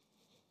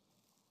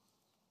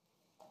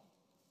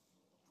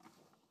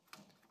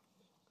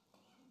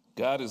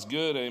God is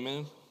good,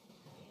 amen.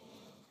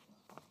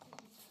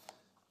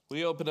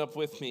 We open up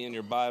with me in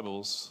your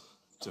Bibles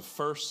to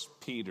 1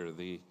 Peter,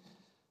 the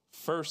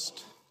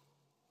first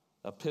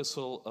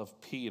epistle of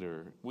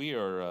Peter. We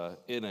are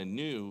in a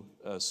new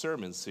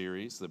sermon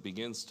series that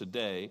begins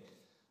today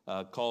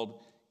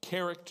called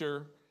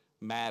Character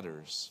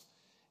Matters.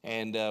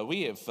 And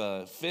we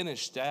have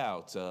finished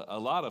out a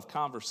lot of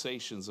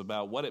conversations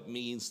about what it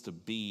means to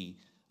be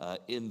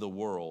in the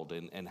world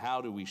and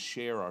how do we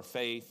share our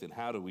faith and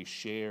how do we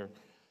share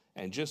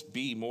and just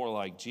be more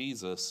like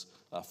Jesus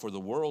for the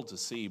world to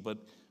see. But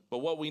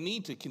what we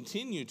need to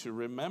continue to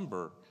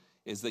remember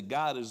is that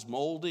God is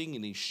molding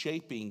and he's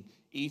shaping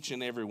each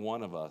and every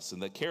one of us,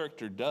 and that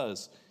character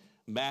does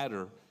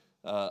matter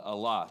a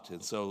lot.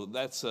 And so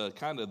that's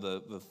kind of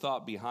the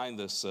thought behind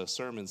this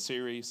sermon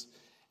series.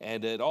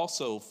 And it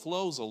also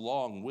flows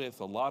along with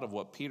a lot of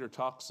what Peter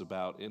talks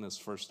about in his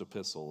first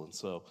epistle. And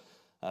so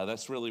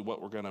that's really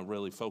what we're going to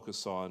really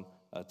focus on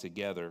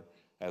together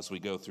as we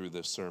go through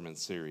this sermon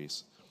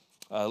series.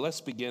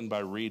 Let's begin by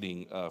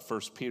reading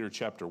 1 Peter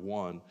chapter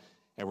 1,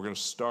 and we're going to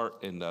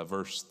start in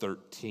verse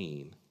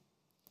 13.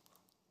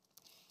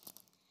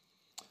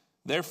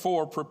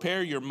 Therefore,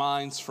 prepare your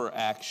minds for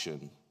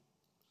action.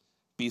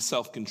 Be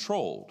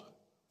self-controlled.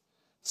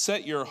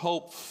 Set your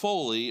hope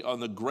fully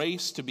on the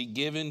grace to be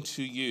given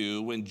to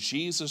you when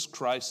Jesus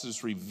Christ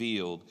is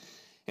revealed.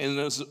 And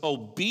as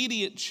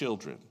obedient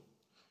children,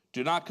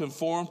 do not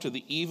conform to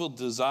the evil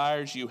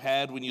desires you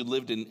had when you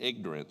lived in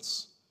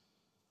ignorance.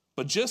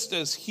 But just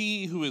as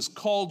he who has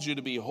called you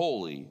to be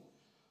holy,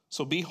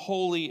 so be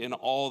holy in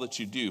all that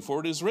you do. For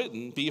it is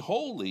written, be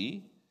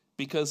holy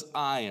because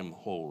I am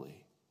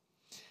holy.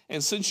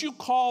 And since you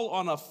call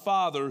on a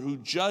Father who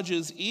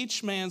judges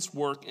each man's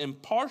work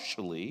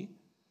impartially,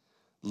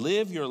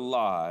 live your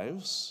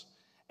lives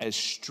as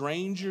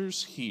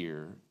strangers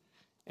here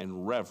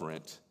in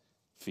reverent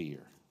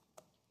fear.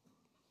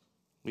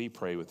 Will you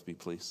pray with me,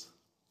 please?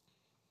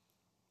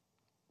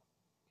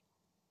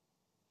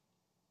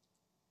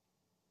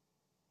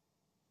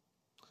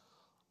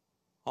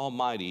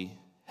 Almighty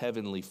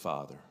Heavenly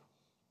Father,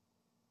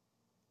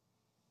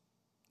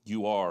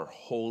 you are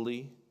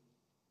holy,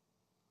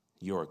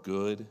 you are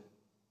good,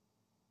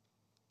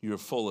 you are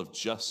full of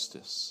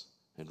justice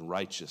and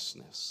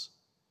righteousness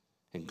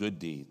and good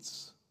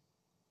deeds.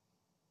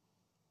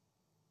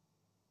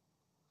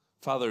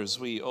 Father, as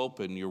we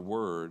open your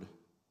word,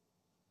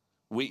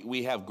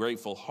 we have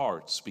grateful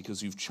hearts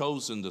because you've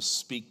chosen to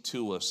speak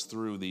to us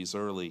through these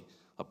early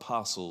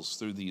apostles,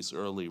 through these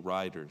early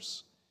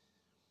writers.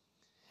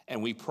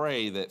 And we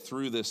pray that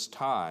through this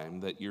time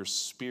that your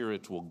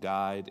Spirit will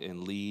guide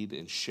and lead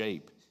and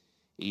shape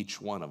each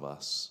one of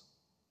us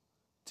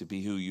to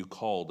be who you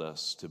called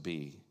us to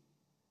be.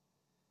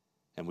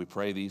 And we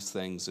pray these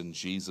things in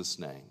Jesus'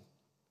 name.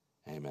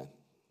 Amen.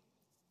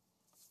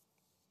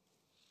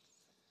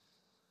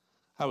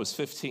 I was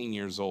 15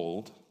 years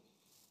old,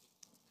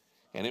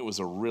 and it was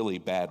a really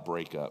bad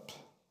breakup.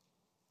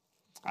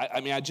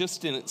 I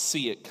just didn't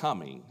see it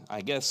coming.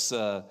 I guess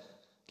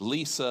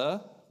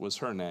Lisa was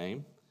her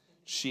name.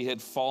 She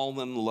had fallen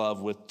in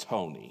love with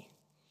Tony.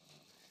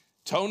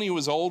 Tony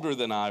was older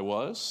than I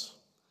was,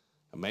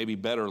 and maybe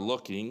better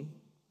looking,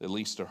 at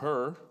least to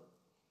her.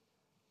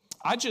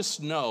 I just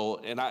know,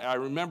 and I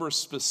remember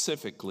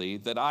specifically,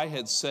 that I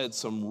had said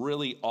some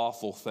really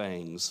awful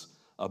things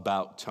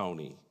about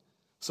Tony.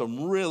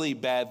 Some really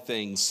bad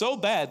things. So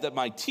bad that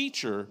my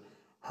teacher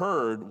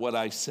heard what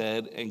I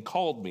said and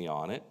called me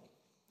on it.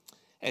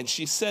 And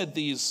she said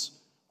these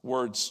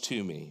words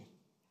to me.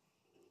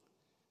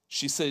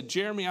 She said,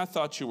 Jeremy, I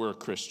thought you were a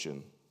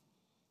Christian.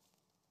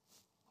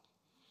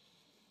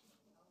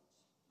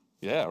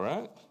 Yeah,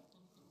 right?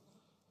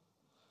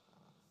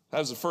 That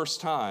was the first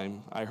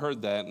time I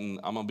heard that, and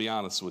I'm going to be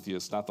honest with you,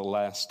 it's not the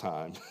last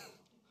time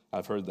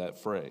I've heard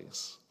that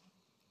phrase.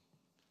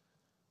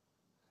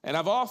 And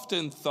I've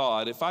often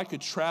thought if I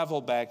could travel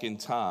back in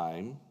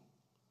time,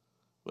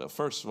 well,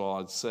 first of all,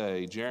 I'd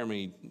say,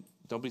 Jeremy,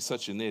 don't be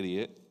such an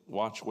idiot.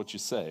 Watch what you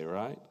say,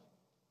 right?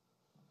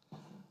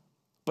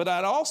 But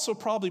I'd also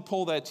probably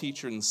pull that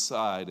teacher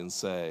inside and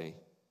say,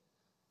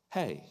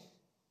 hey,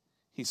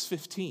 he's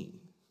 15,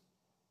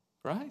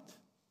 right?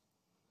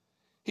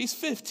 He's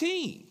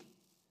 15.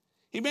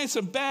 He made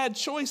some bad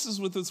choices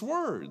with his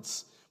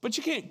words. But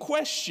you can't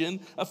question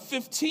a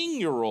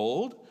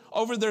 15-year-old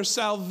over their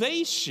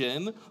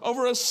salvation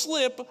over a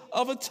slip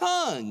of a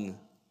tongue.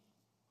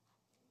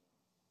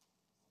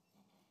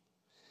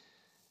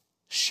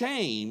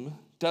 Shame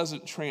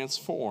doesn't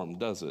transform,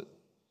 does it?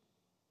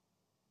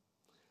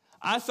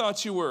 I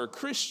thought you were a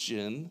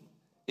Christian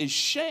is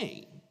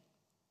shame.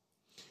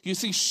 You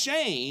see,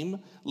 shame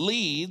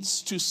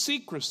leads to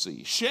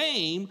secrecy.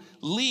 Shame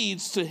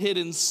leads to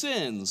hidden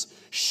sins.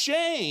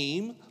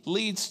 Shame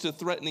leads to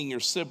threatening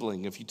your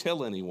sibling if you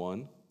tell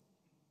anyone.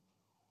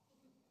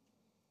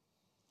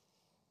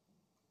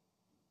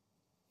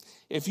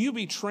 If you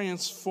be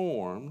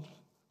transformed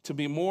to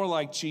be more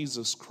like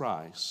Jesus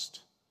Christ,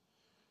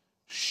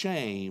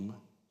 shame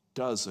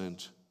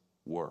doesn't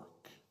work.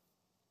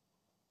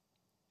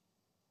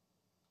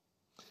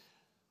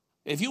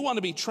 If you want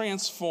to be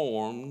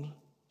transformed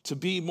to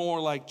be more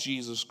like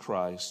Jesus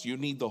Christ, you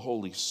need the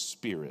Holy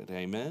Spirit.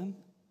 Amen?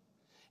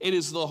 It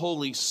is the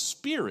Holy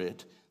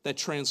Spirit that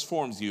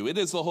transforms you. It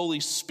is the Holy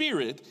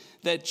Spirit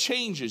that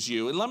changes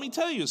you. And let me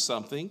tell you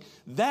something,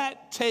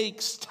 that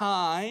takes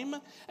time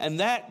and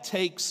that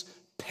takes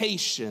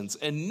patience.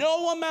 And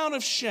no amount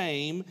of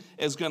shame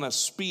is going to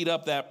speed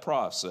up that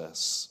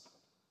process.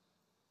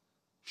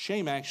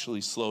 Shame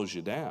actually slows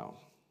you down.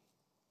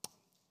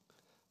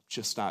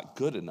 Just not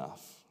good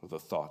enough for the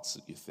thoughts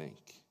that you think.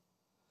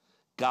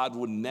 God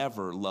would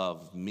never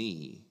love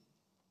me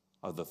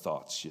are the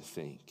thoughts you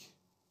think.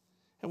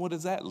 And what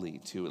does that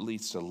lead to? It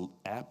leads to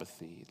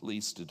apathy. It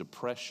leads to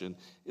depression.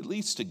 It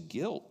leads to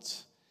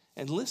guilt.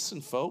 And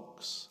listen,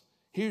 folks,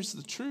 here's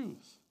the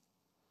truth.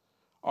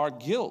 Our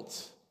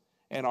guilt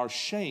and our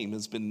shame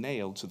has been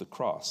nailed to the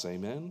cross.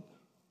 Amen?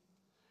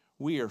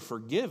 We are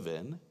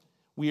forgiven.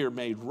 We are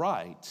made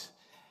right.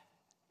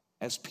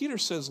 As Peter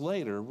says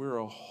later, we're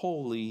a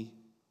holy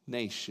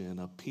nation,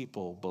 a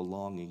people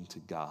belonging to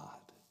God.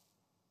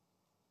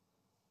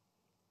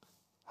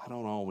 I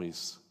don't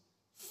always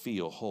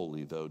feel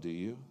holy, though, do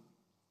you?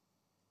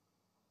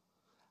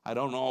 I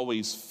don't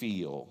always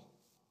feel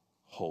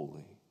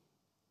holy.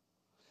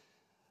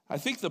 I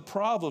think the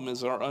problem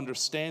is our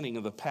understanding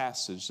of the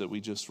passage that we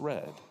just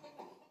read.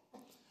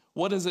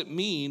 What does it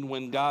mean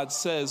when God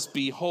says,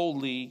 be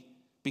holy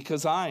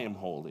because I am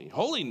holy?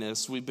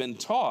 Holiness, we've been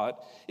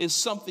taught, is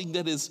something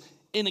that is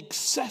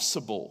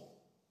inaccessible,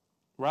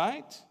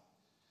 right?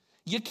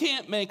 You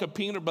can't make a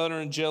peanut butter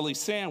and jelly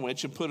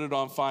sandwich and put it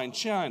on fine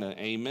china,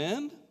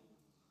 amen?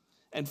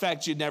 In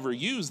fact, you never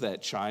use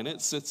that china.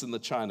 It sits in the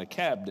china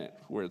cabinet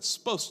where it's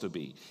supposed to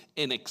be.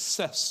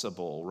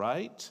 Inaccessible,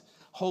 right?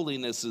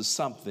 Holiness is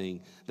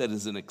something that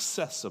is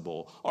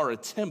inaccessible. Our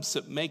attempts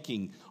at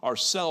making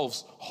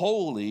ourselves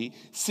holy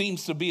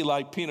seems to be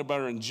like peanut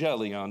butter and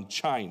jelly on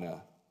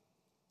china.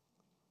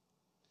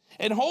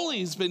 And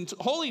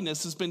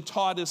holiness has been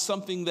taught as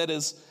something that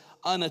is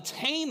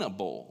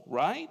unattainable,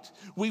 right?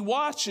 We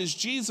watch as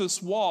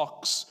Jesus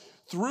walks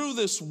through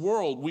this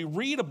world. We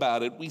read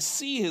about it. We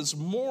see his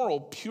moral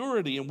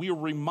purity, and we are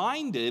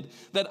reminded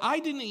that I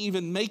didn't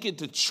even make it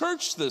to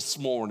church this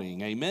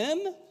morning,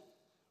 amen,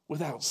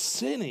 without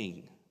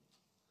sinning.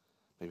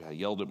 Maybe I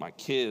yelled at my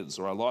kids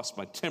or I lost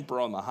my temper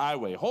on the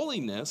highway.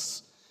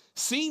 Holiness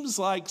seems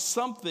like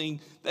something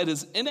that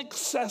is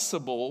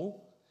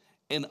inaccessible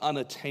and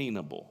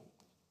unattainable.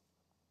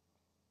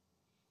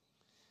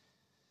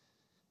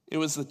 It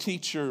was the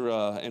teacher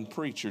and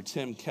preacher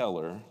Tim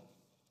Keller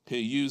who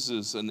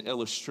uses an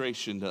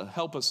illustration to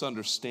help us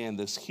understand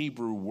this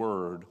Hebrew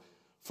word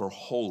for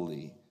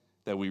holy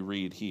that we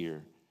read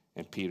here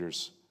in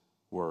Peter's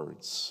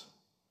words.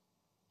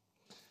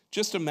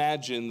 Just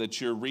imagine that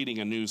you're reading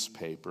a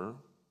newspaper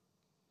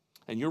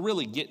and you're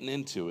really getting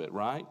into it,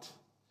 right?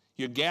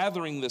 You're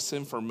gathering this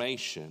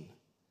information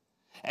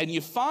and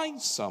you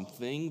find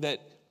something that,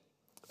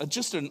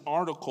 just an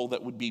article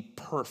that would be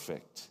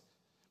perfect.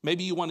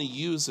 Maybe you want to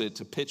use it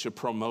to pitch a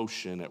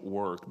promotion at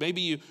work.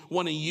 Maybe you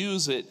want to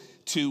use it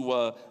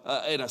to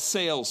in a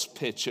sales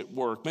pitch at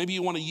work. Maybe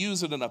you want to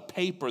use it in a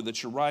paper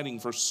that you're writing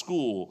for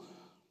school.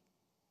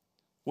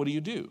 What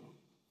do?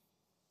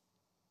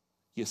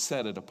 You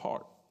set it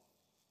apart.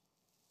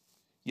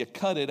 You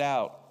cut it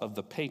out of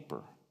the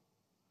paper.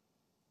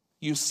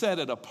 You set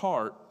it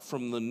apart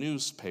from the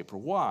newspaper.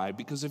 Why?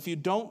 Because if you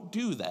don't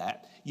do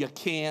that, you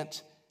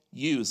can't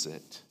use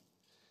it.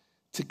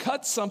 To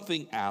cut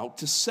something out,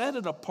 to set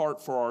it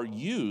apart for our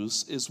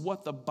use, is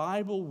what the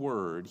Bible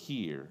word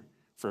here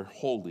for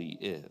holy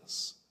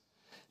is.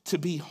 To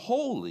be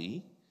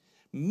holy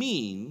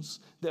means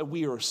that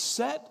we are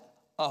set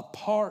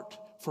apart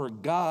for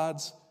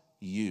God's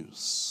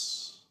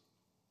use.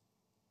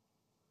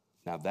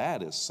 Now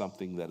that is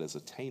something that is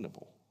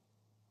attainable.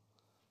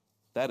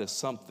 That is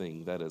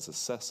something that is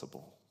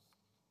accessible.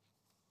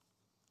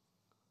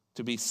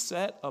 To be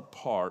set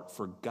apart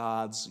for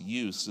God's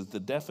use is the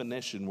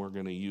definition we're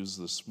going to use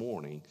this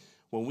morning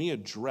when we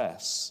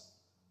address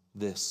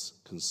this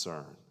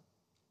concern.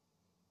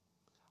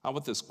 I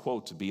want this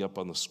quote to be up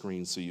on the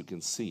screen so you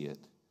can see it.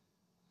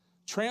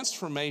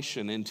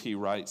 Transformation, N.T.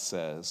 Wright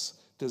says,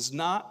 does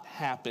not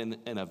happen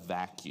in a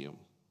vacuum.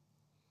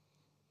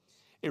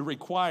 It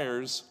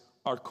requires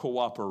our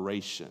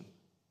cooperation,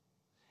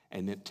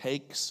 and it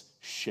takes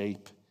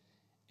shape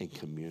in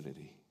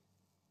community.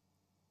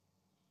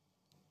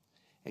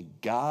 And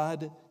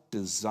God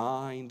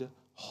designed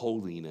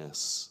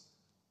holiness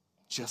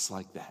just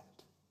like that.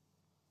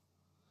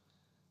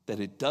 That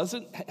it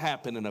doesn't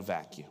happen in a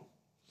vacuum.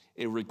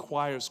 It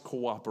requires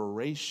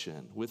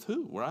cooperation with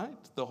who, right?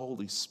 The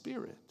Holy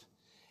Spirit.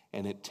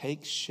 And it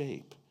takes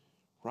shape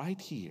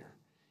right here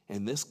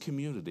in this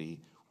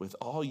community with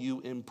all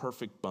you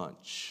imperfect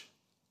bunch.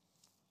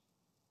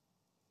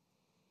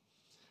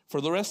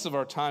 For the rest of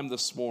our time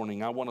this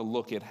morning, I want to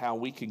look at how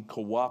we can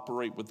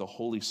cooperate with the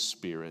Holy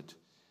Spirit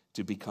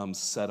to become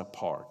set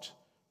apart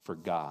for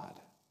God.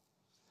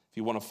 If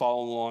you want to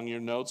follow along your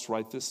notes,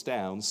 write this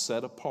down.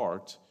 Set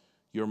apart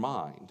your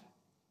mind.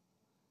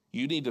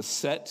 You need to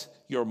set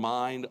your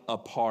mind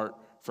apart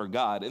for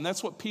God. And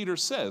that's what Peter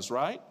says,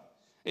 right?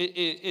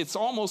 It's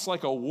almost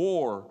like a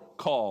war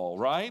call,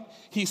 right?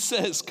 He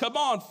says, come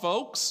on,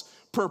 folks,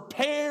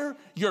 prepare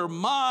your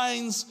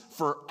minds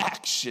for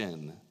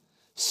action.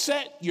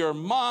 Set your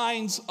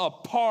minds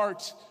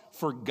apart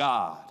for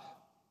God.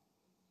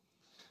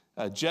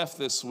 Jeff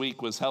this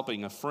week was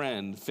helping a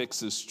friend fix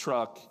his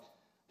truck.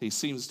 He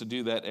seems to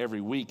do that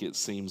every week, it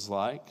seems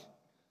like.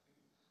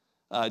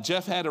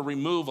 Jeff had to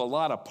remove a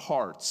lot of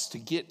parts to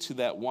get to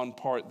that one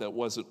part that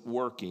wasn't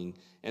working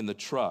in the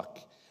truck.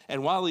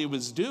 And while he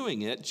was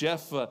doing it,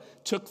 Jeff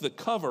took the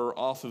cover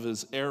off of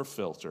his air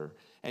filter.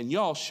 And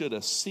y'all should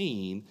have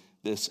seen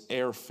this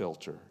air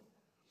filter.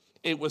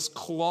 It was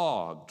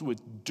clogged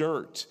with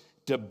dirt,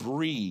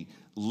 debris,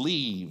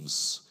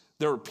 leaves.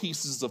 There were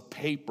pieces of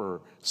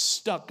paper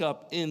stuck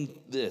up in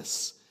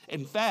this.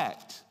 In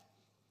fact,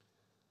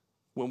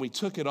 when we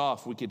took it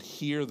off, we could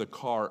hear the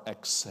car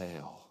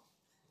exhale.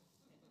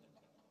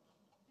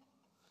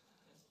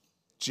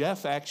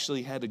 Jeff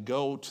actually had to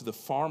go to the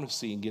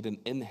pharmacy and get an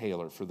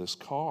inhaler for this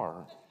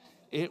car.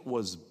 It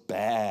was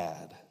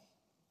bad.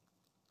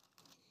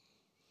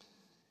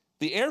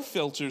 The air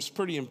filter is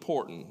pretty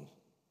important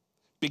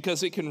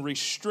because it can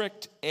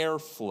restrict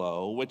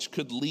airflow, which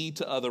could lead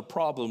to other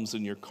problems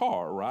in your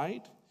car,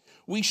 right?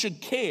 We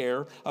should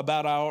care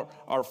about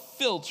our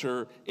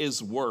filter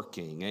is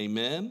working,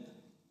 amen?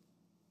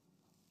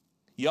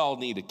 Y'all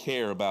need to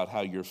care about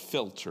how your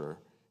filter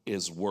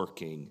is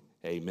working,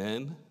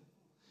 amen?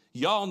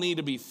 Y'all need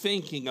to be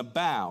thinking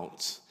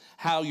about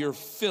how your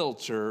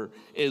filter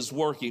is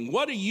working.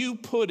 What are you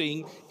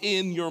putting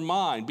in your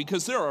mind?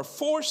 Because there are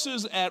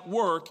forces at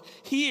work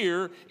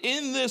here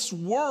in this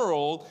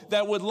world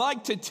that would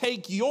like to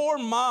take your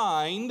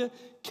mind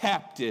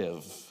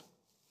captive.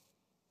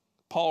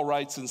 Paul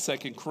writes in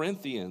 2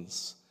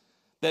 Corinthians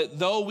that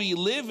though we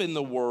live in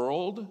the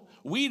world,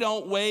 we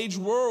don't wage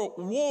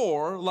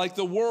war like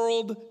the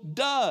world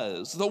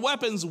does. The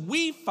weapons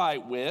we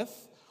fight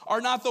with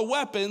are not the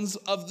weapons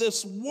of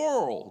this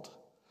world.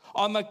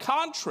 On the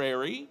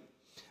contrary,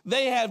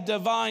 they have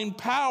divine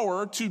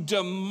power to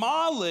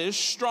demolish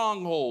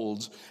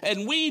strongholds,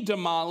 and we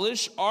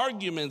demolish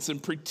arguments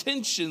and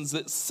pretensions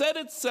that set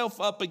itself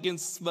up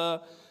against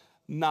the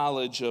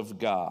knowledge of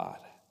God.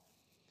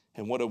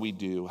 And what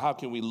do? How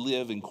can we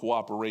live in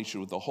cooperation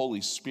with the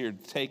Holy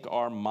Spirit, take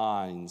our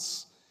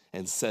minds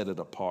and set it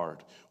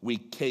apart? We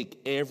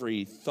take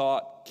every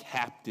thought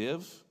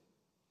captive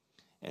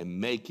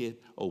and make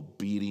it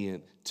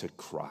obedient to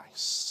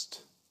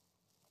Christ.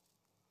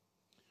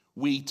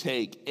 We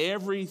take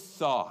every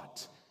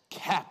thought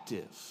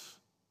captive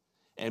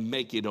and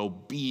make it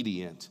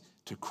obedient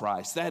to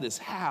Christ. That is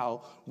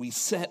how we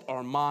set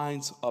our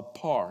minds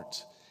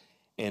apart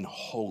in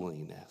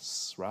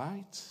holiness,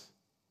 right?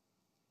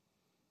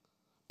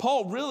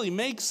 Paul really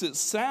makes it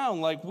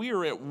sound like we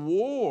are at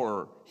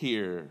war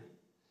here,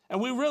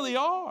 and we really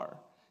are.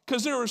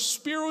 Because there are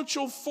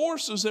spiritual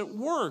forces at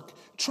work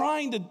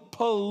trying to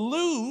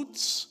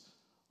pollute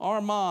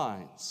our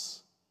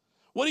minds.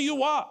 What do you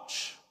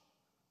watch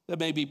that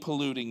may be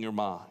polluting your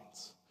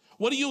minds?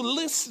 What are you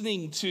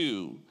listening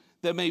to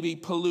that may be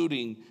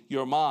polluting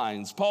your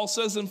minds? Paul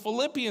says in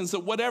Philippians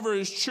that whatever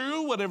is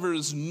true, whatever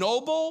is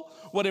noble,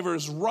 whatever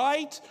is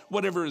right,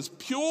 whatever is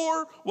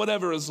pure,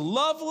 whatever is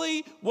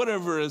lovely,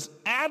 whatever is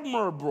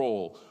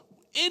admirable,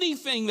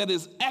 anything that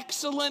is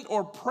excellent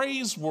or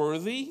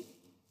praiseworthy,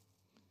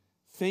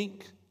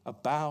 think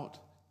about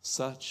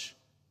such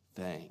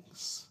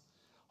things.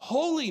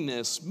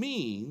 Holiness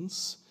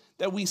means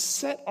that we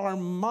set our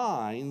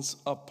minds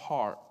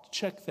apart.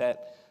 Check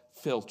that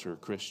filter,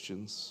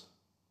 Christians.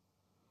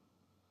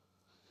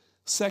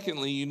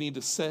 Secondly, you need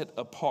to set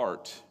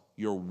apart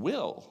your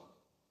will.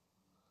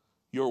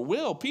 Your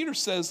will. Peter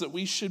says that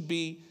we should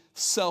be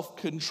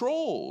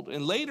self-controlled.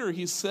 And later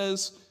he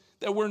says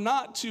that we're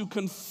not to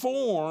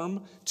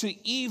conform to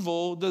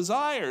evil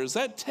desires.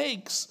 That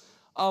takes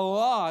a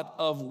lot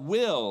of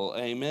will,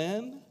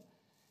 amen?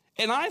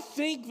 And I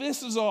think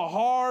this is a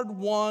hard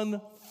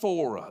one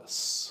for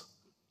us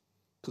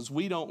because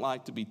we don't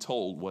like to be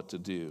told what to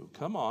do.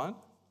 Come on,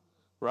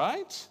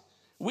 right?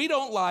 We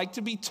don't like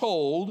to be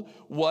told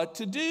what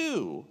to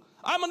do.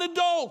 I'm an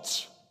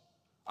adult.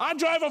 I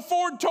drive a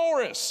Ford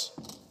Taurus.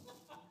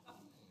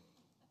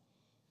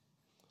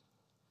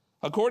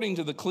 According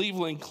to the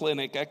Cleveland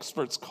Clinic,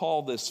 experts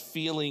call this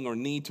feeling or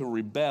need to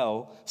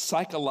rebel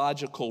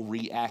psychological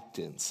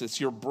reactance. It's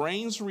your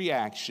brain's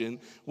reaction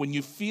when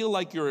you feel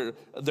like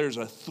there's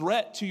a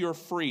threat to your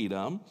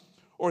freedom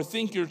or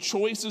think your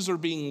choices are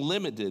being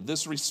limited.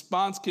 This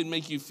response can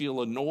make you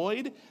feel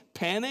annoyed,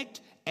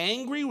 panicked,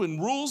 angry when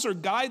rules or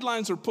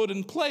guidelines are put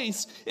in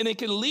place, and it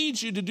can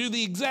lead you to do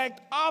the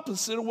exact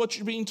opposite of what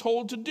you're being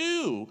told to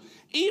do,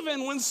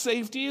 even when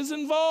safety is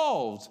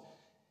involved.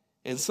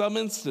 In some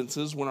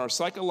instances, when our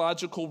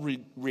psychological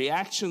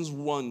reactions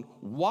run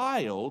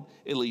wild,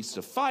 it leads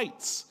to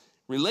fights,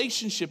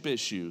 relationship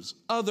issues,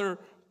 other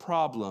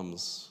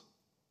problems.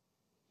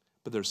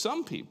 But there's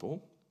some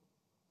people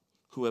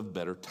who have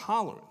better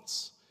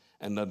tolerance,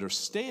 and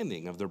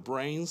understanding of their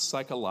brain's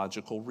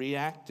psychological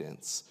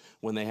reactants.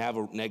 When they have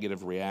a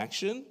negative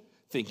reaction,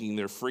 thinking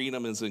their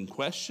freedom is in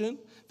question,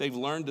 they've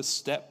learned to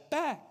step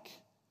back,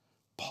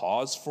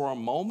 pause for a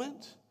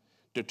moment,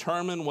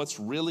 determine what's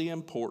really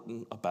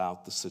important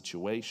about the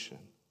situation.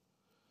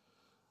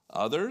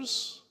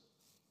 Others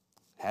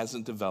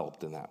hasn't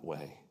developed in that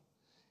way.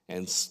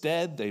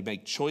 Instead, they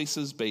make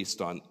choices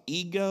based on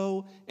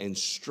ego and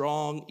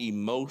strong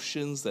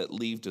emotions that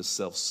lead to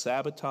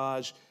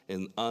self-sabotage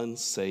and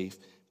unsafe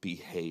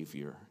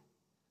behavior.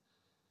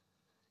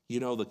 You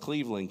know, the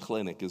Cleveland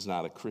Clinic is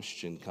not a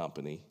Christian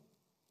company,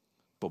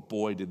 but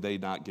boy, did they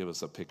not give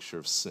us a picture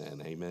of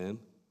sin, amen?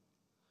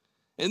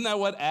 Isn't that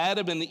what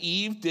Adam and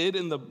Eve did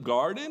in the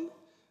garden?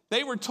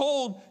 They were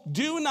told,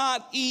 do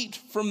not eat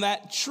from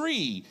that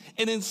tree.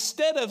 And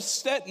instead of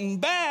stepping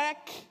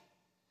back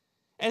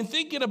and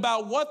thinking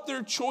about what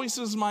their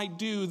choices might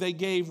do, they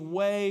gave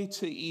way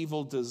to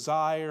evil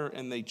desire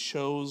and they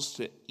chose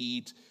to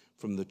eat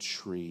from the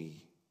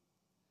tree.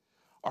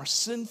 Our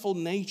sinful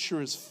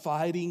nature is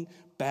fighting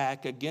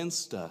back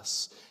against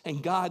us.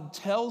 And God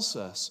tells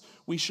us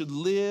we should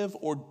live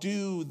or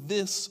do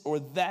this or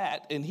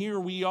that. And here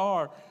we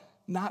are,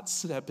 not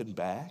stepping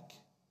back,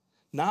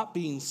 not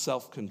being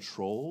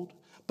self-controlled,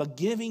 but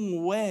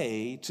giving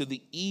way to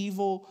the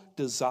evil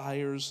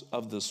desires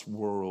of this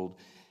world.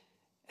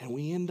 And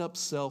we end up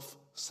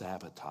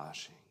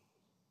self-sabotaging.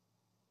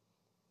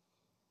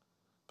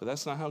 But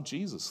that's not how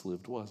Jesus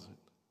lived, was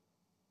it?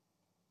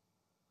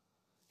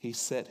 He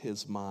set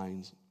his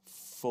mind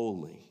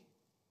fully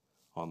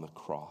on the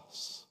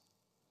cross.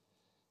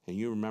 And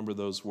you remember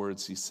those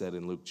words he said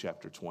in Luke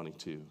chapter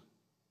 22.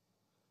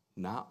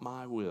 Not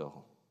my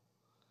will,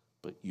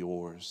 but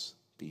yours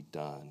be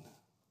done.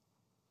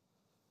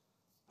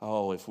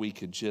 Oh, if we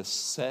could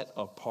just set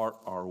apart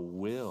our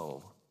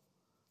will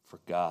for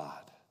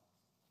God.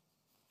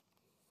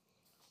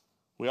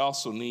 We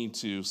also need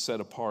to set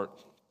apart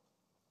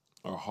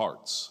our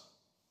hearts.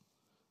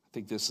 I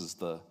think this is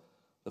the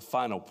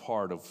final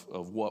part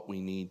of what we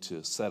need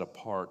to set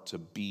apart to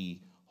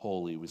be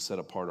holy. We set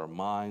apart our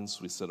minds,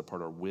 we set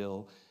apart our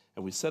will,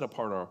 and we set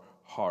apart our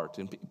heart.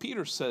 And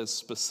Peter says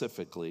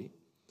specifically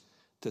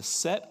to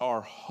set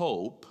our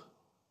hope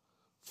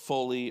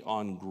fully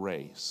on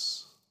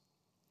grace.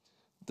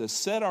 To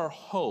set our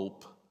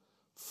hope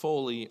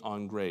fully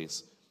on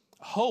grace.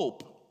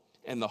 Hope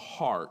and the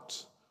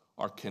heart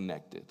are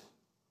connected.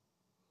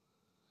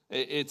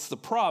 It's the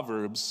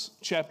Proverbs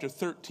chapter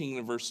 13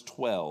 and verse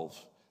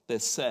 12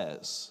 that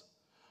says,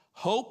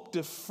 hope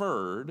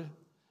deferred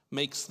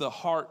makes the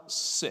heart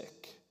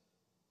sick,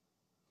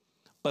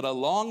 but a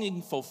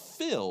longing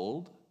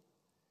fulfilled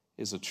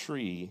is a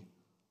tree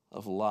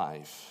of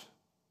life.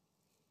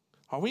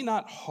 Are we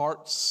not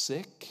heart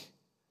sick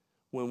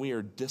when we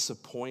are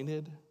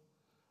disappointed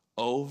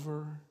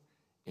over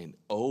and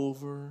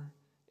over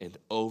and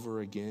over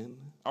again?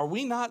 Are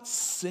we not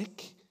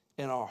sick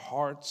in our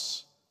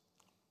hearts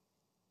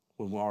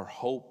when our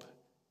hope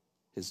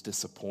is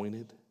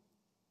disappointed?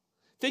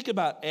 Think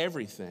about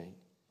everything.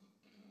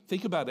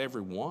 Think about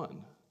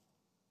everyone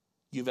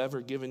you've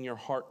ever given your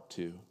heart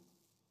to.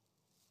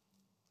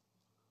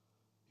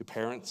 Your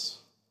parents,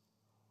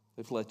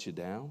 they've let you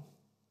down.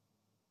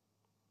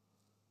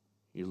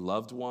 Your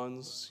loved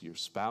ones, your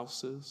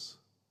spouses,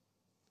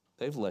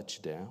 they've let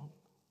you down.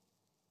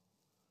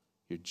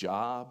 Your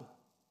job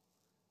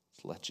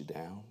has let you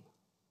down.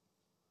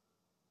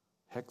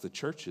 Heck, the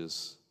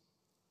churches,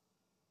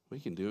 we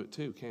can do it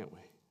too, can't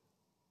we?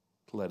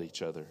 To let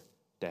each other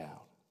down.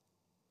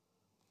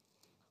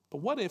 But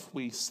what if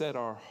we set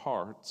our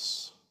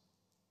hearts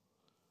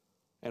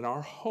and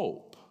our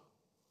hope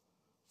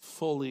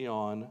fully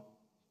on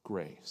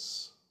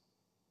grace?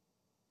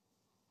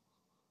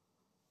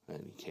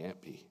 And you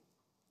can't be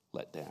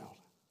let down.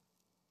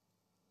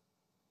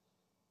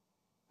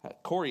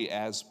 Corey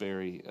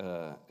Asbury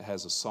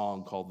has a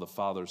song called The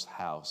Father's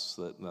House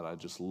that I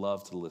just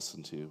love to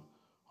listen to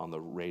on the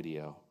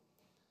radio.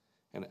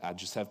 And I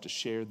just have to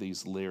share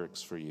these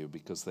lyrics for you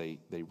because they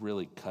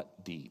really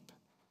cut deep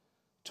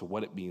to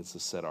what it means to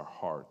set our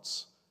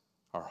hearts,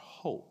 our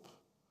hope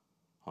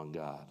on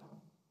God.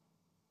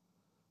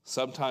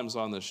 Sometimes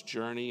on this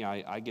journey,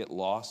 I get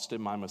lost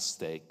in my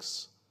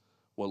mistakes.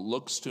 What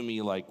looks to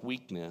me like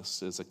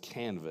weakness is a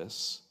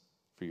canvas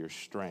for your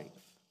strength.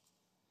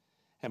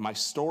 And my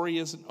story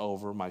isn't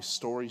over. My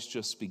story's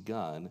just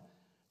begun.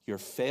 Your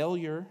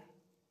failure,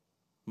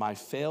 my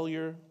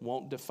failure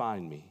won't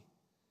define me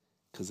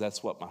because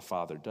that's what my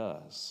Father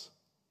does.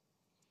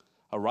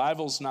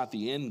 Arrival's not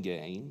the end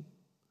game.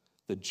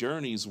 The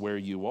journey's where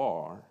you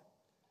are.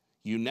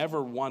 You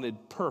never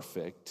wanted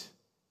perfect.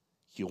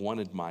 You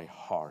wanted my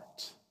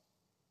heart.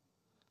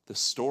 The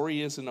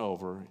story isn't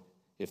over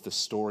if the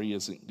story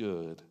isn't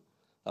good.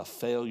 A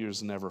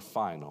failure's never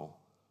final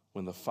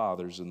when the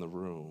Father's in the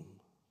room.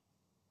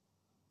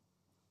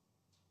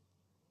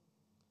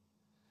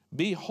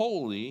 Be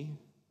holy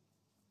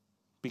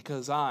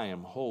because I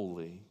am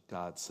holy,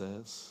 God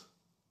says.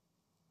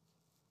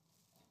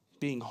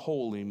 Being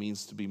holy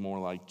means to be more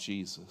like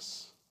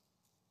Jesus.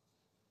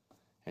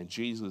 And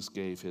Jesus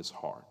gave his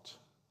heart.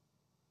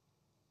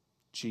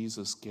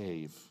 Jesus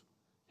gave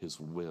his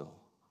will.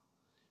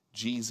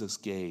 Jesus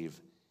gave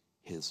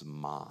his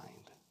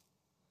mind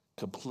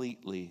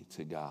completely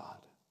to God.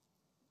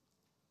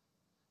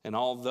 And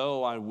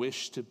although I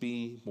wish to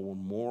be more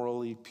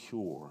morally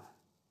pure,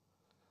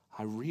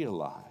 I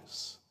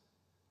realize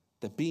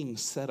that being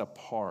set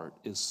apart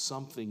is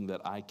something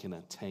that I can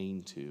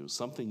attain to,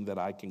 something that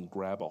I can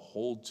grab a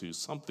hold to,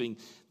 something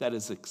that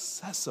is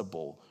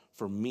accessible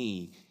for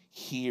me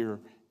here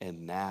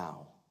and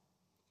now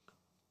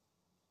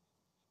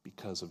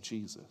because of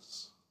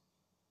Jesus.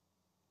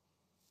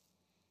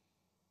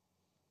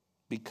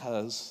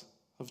 Because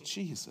of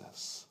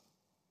Jesus.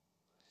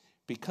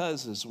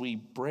 Because as we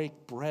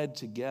break bread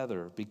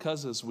together,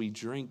 because as we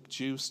drink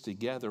juice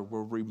together,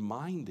 we're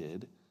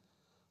reminded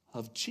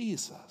of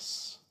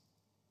Jesus,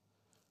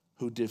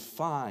 who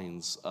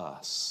defines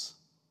us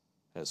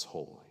as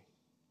holy.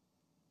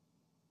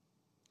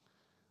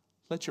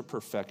 Let your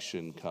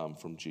perfection come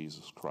from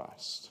Jesus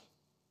Christ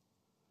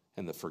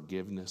and the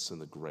forgiveness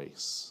and the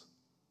grace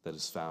that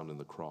is found in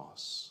the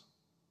cross.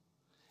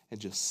 And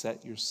just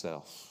set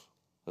yourself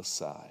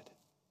aside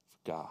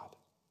for God.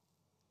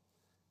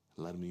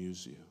 Let him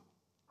use you.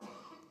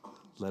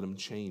 Let him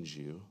change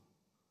you.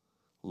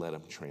 Let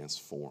him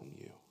transform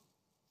you.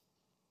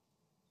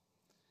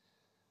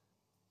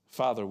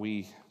 Father,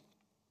 we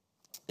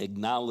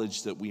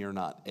acknowledge that we are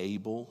not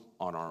able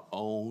on our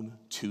own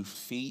 2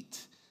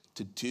 feet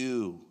to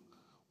do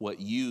what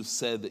you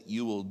said that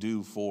you will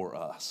do for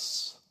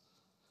us.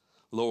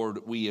 Lord,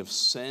 we have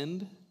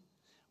sinned,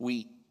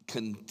 we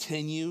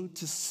continue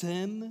to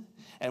sin,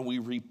 and we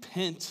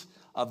repent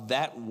of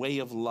that way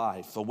of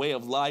life, a way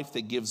of life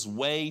that gives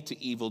way to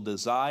evil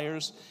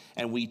desires.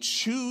 And we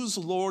choose,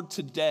 Lord,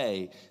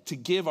 today to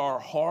give our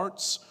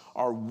hearts,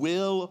 our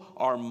will,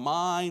 our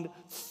mind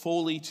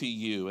fully to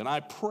you. And I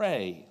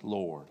pray,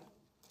 Lord,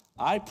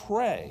 I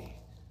pray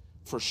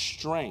for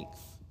strength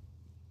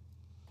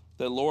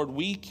that, Lord,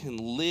 we can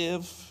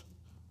live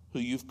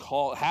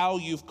how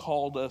you've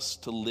called us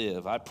to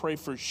live. I pray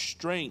for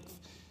strength.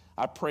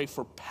 I pray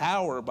for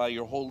power by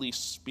your Holy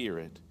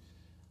Spirit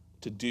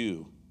to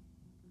do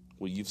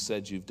what you've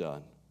said you've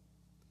done.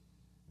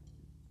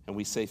 And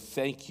we say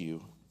thank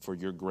you for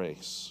your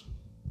grace.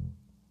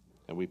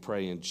 And we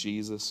pray in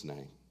Jesus'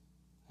 name,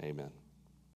 amen.